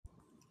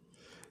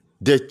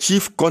the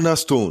chief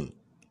cornerstone,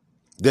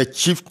 the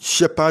chief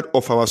shepherd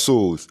of our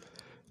souls,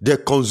 the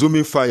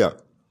consuming fire,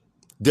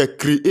 the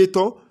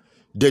creator,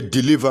 the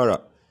deliverer,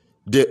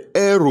 the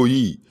El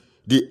Roi,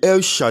 the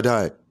El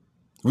Shaddai.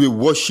 We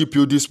worship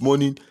you this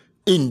morning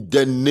in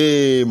the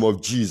name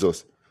of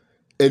Jesus.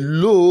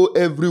 Hello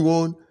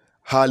everyone.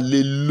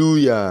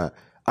 Hallelujah.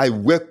 I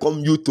welcome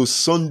you to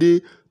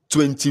Sunday,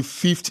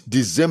 25th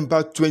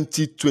December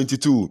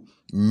 2022.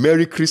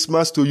 Merry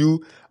Christmas to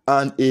you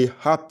and a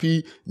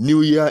Happy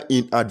New Year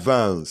in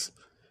advance.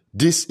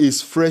 This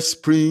is Fresh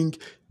Spring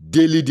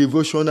Daily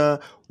Devotional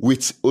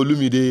with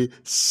Olumide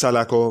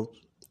Salako.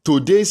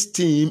 Today's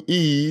theme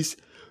is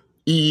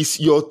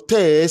your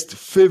test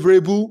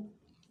favorable?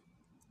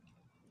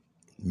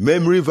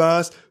 Memory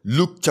verse,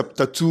 Luke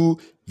chapter 2,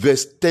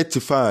 verse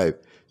 35.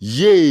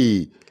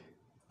 Yea,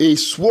 a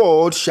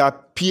sword shall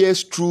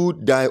pierce through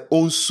thy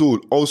own soul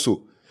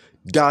also,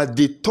 that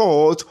the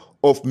thought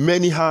of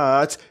many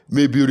hearts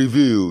may be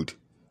revealed.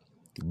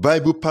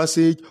 Bible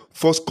passage,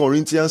 1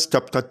 Corinthians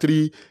chapter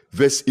 3,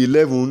 verse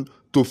 11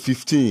 to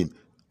 15.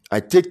 I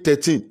take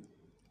 13.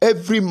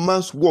 Every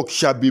man's work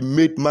shall be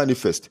made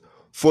manifest,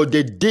 for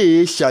the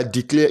day shall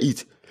declare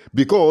it,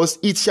 because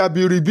it shall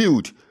be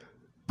revealed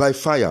by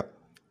fire.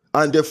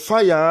 And the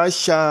fire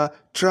shall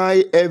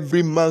try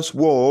every man's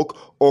work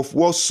of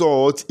what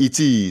sort it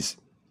is.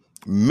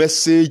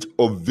 Message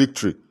of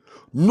victory.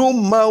 No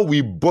man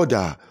will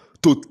bother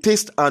to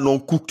taste an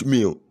uncooked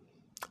meal.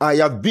 I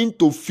have been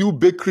to few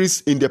bakeries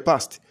in the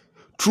past.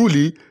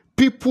 Truly,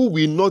 people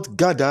will not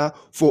gather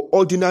for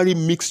ordinary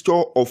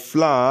mixture of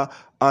flour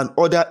and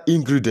other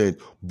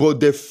ingredients, but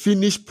the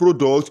finished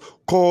product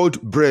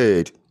called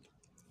bread.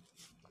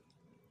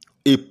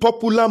 A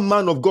popular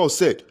man of God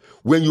said,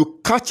 when you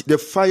catch the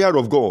fire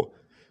of God,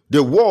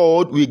 the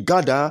world will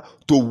gather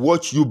to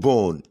watch you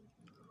burn.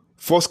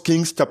 1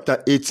 Kings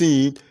chapter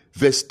 18,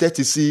 verse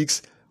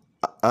 36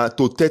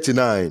 to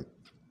 39.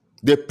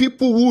 The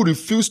people who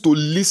refused to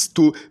listen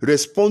to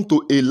respond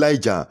to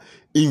Elijah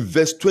in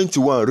verse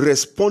 21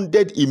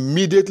 responded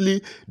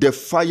immediately. The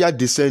fire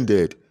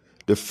descended.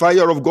 The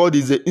fire of God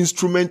is the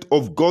instrument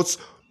of God's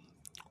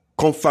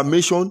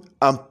confirmation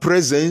and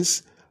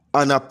presence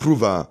and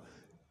approval.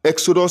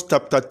 Exodus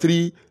chapter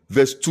 3,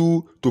 verse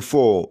 2 to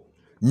 4.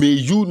 May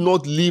you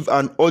not live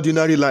an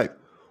ordinary life,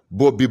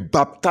 but be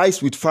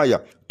baptized with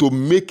fire to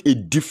make a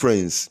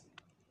difference.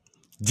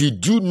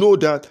 Did you know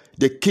that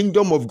the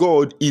kingdom of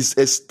God is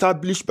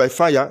established by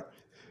fire?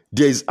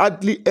 There is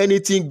hardly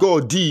anything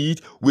God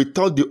did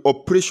without the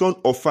operation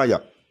of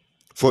fire.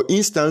 For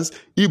instance,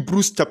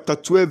 Hebrews chapter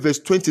 12, verse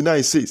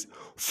 29 says,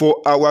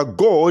 for our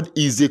God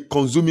is a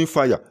consuming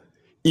fire.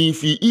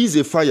 If he is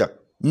a fire,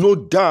 no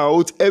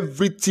doubt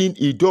everything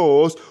he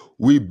does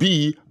will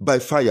be by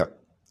fire.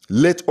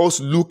 Let us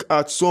look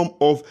at some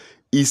of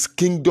his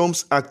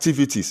kingdom's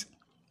activities.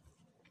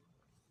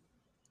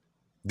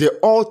 The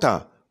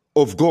altar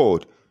of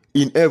God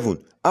in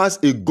heaven has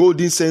a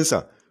golden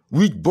censer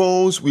which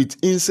burns with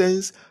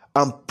incense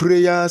and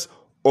prayers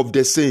of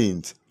the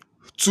saints.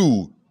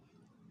 2.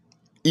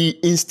 He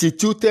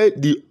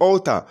instituted the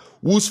altar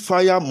whose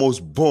fire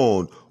must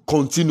burn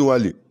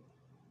continually.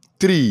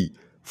 3.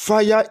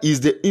 Fire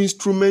is the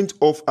instrument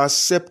of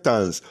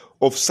acceptance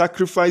of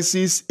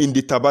sacrifices in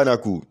the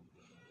tabernacle.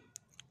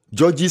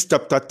 Judges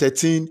chapter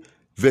 13,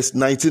 verse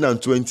 19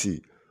 and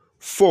 20.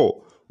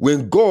 4.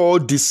 When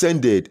God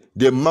descended,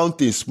 the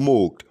mountain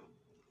smoked.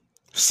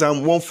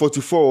 Psalm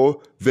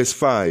 144, verse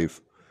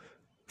 5.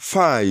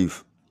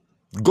 5.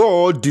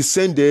 God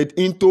descended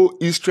into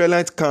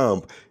Israelite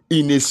camp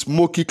in a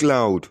smoky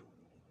cloud.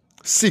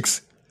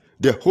 6.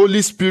 The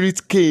Holy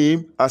Spirit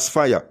came as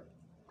fire.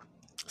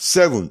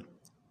 7.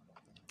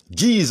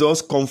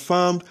 Jesus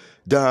confirmed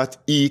that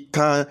he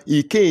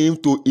came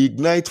to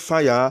ignite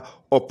fire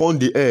upon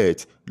the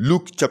earth.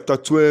 Luke chapter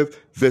 12,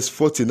 verse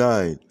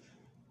 49.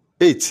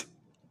 8.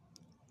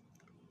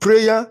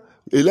 Prayer.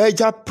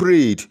 Elijah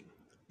prayed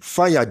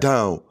fire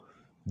down,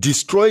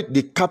 destroyed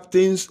the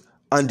captains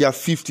and their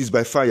 50s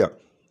by fire,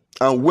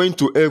 and went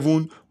to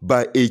heaven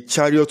by a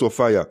chariot of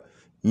fire.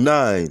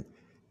 9.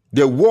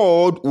 The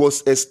world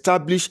was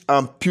established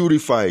and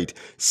purified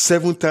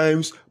 7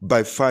 times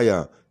by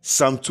fire.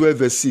 Psalm 12,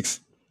 verse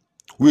 6.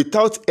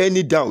 Without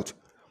any doubt,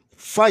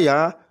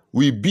 fire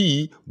will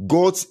be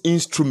God's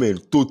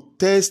instrument to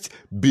test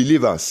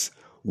believers'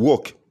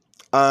 work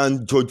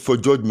and judge for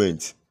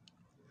judgment.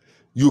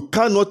 You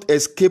cannot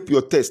escape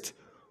your test,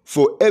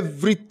 for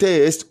every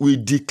test will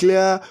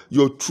declare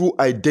your true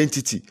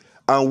identity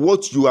and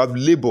what you have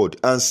labored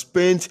and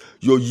spent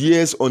your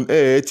years on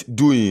earth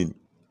doing.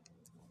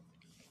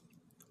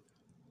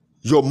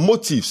 Your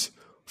motives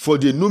for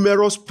the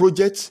numerous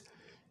projects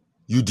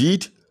you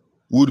did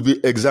would be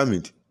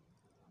examined.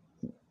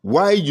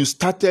 Why you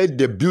started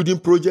the building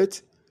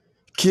project,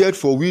 cared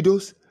for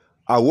widows,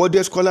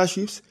 awarded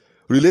scholarships,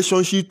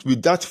 relationships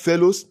with that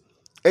fellows,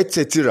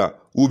 etc.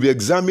 will be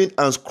examined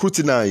and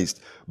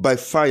scrutinized by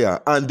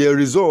fire, and the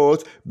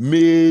result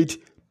made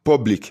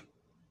public.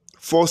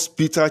 1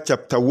 Peter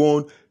chapter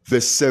 1,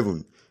 verse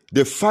 7.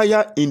 The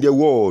fire in the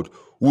world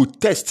will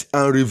test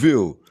and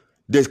reveal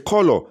the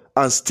color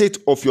and state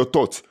of your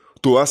thought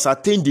to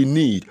ascertain the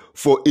need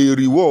for a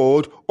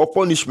reward or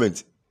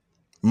punishment.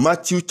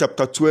 Matthew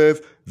chapter 12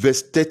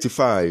 verse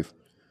 35.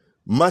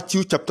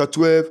 Matthew chapter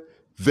 12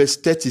 verse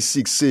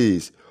 36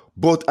 says,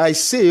 "But I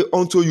say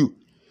unto you,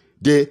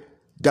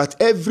 that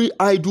every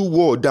idle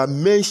word that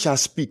men shall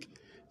speak,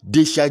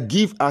 they shall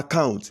give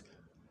account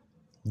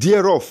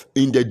thereof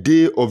in the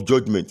day of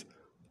judgment."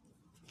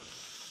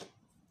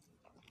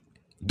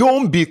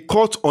 Don't be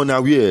caught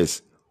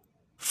unawares,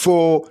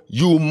 for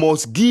you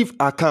must give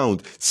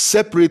account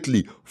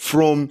separately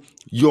from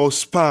your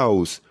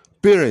spouse,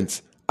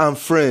 parents, and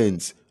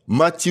friends.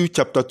 Matthew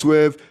chapter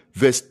 12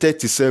 verse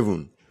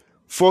 37.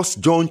 1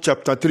 John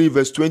chapter 3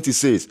 verse 20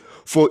 says,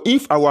 "For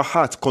if our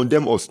heart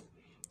condemn us,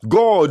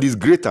 God is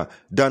greater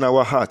than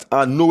our heart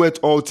and knoweth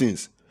all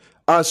things."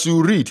 As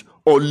you read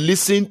or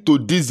listen to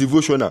this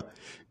devotional,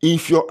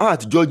 if your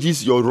heart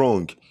judges your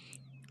wrong,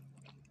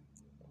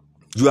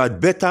 you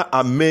had better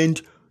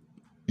amend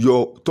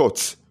your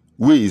thoughts,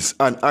 ways,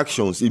 and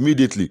actions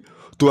immediately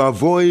to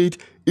avoid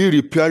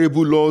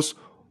irreparable loss,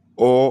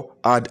 or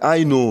had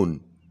I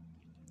known.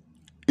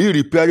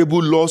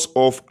 Irreparable loss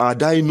of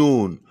had I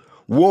known.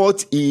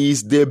 What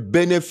is the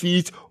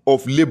benefit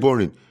of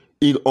laboring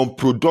in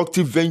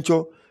unproductive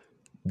venture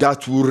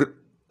that will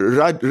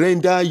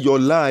render your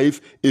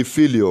life a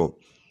failure?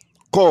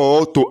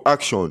 Call to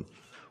action.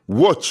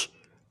 Watch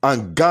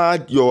and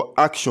guard your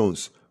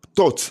actions,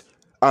 thoughts,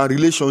 and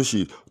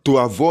relationship to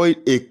avoid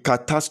a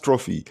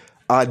catastrophe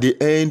at the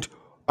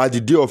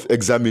day of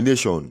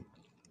examination.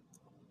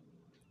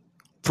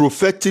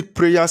 Prophetic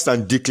prayers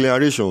and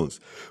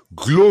declarations.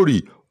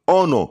 Glory,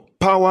 honor,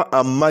 power,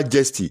 and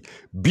majesty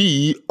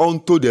be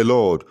unto the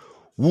Lord,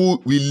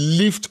 who will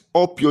lift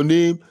up your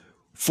name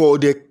for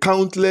the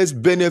countless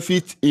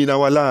benefits in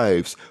our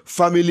lives,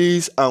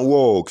 families, and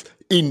works,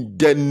 in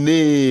the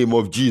name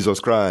of Jesus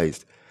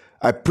Christ.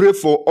 I pray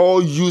for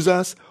all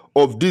users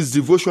of this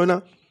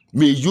devotional.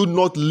 May you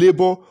not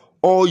labor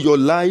all your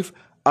life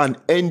and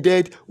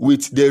ended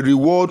with the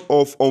reward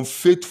of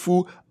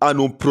unfaithful and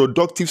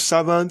unproductive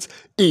servants,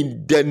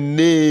 in the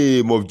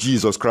name of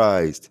Jesus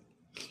Christ.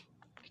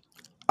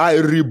 I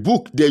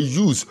rebuke the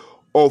use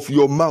of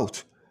your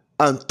mouth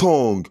and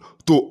tongue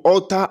to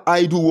utter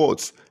idle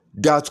words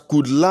that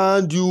could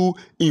land you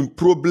in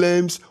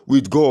problems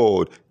with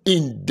God,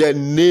 in the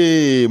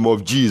name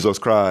of Jesus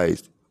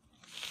Christ.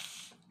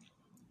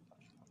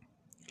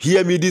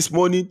 Hear me this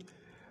morning.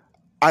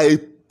 I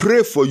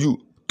pray for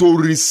you to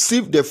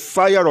receive the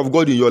fire of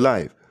God in your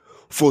life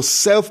for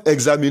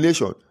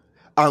self-examination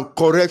and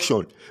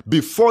correction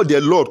before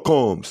the Lord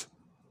comes.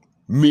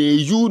 May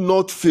you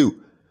not fail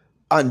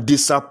and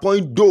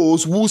disappoint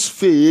those whose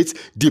faith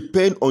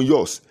depend on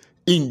yours,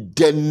 in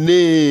the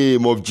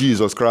name of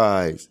Jesus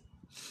Christ.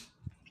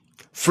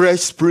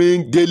 Fresh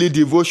Spring Daily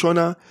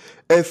Devotional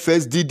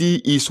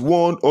FSDD is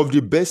one of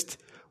the best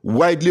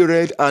widely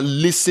read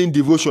and listened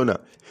devotional.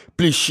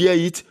 Please share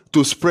it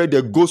to spread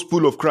the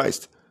gospel of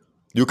Christ.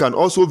 You can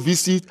also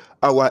visit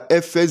our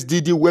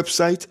FSDD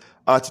website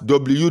at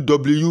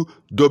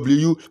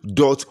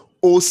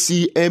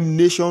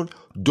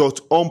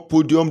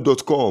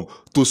www.ocmnation.onpodium.com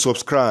to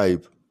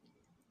subscribe.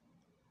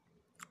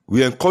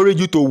 We encourage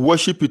you to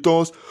worship with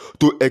us,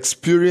 to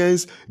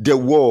experience the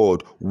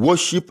word,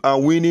 worship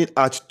and winning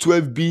at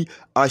 12B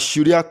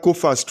Ashiria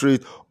Kofa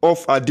Street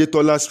off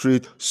Adetola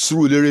Street,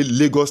 Surulere,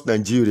 Lagos,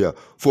 Nigeria.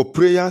 For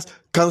prayers,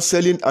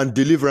 counseling, and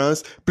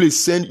deliverance,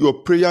 please send your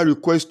prayer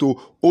request to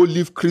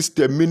Olive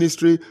Christian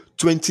Ministry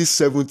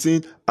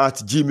 2017 at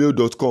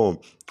gmail.com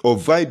or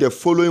via the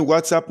following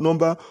WhatsApp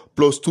number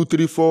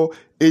 +234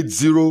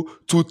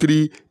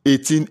 8023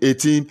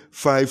 1818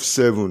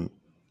 57.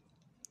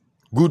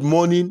 Good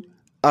morning,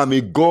 and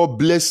may God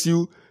bless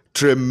you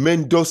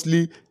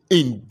tremendously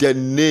in the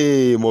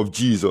name of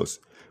Jesus.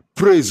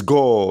 Praise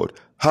God.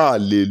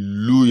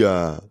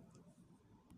 Hallelujah.